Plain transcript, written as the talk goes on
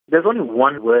There's only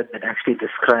one word that actually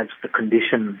describes the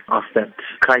condition of that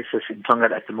crisis in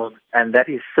Tongaat at the moment, and that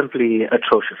is simply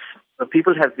atrocious. The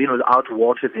people have been without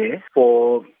water there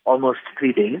for almost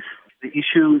 3 days. The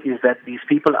issue is that these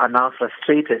people are now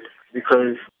frustrated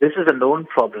because this is a known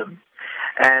problem,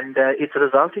 and it's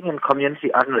resulting in community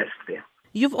unrest there.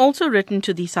 You've also written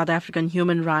to the South African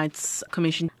Human Rights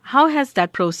Commission. How has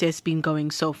that process been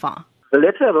going so far? The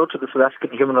letter I wrote to the South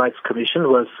African Human Rights Commission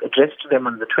was addressed to them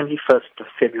on the 21st of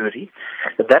February.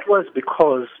 That was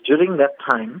because during that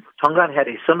time, Tongaat had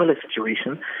a similar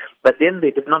situation, but then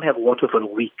they did not have water for a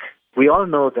week. We all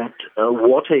know that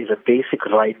water is a basic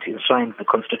right enshrined in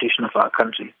the constitution of our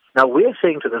country. Now, we are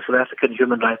saying to the South African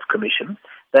Human Rights Commission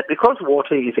that because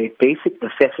water is a basic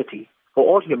necessity for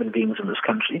all human beings in this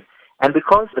country, and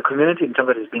because the community in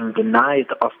Tongaat is being denied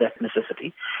of that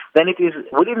necessity, then it is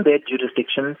within their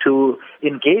jurisdiction to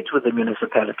engage with the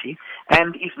municipality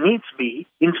and, if needs be,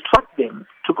 instruct them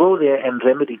to go there and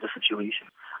remedy the situation.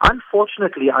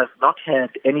 Unfortunately, I've not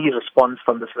had any response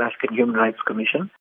from the South African Human Rights Commission.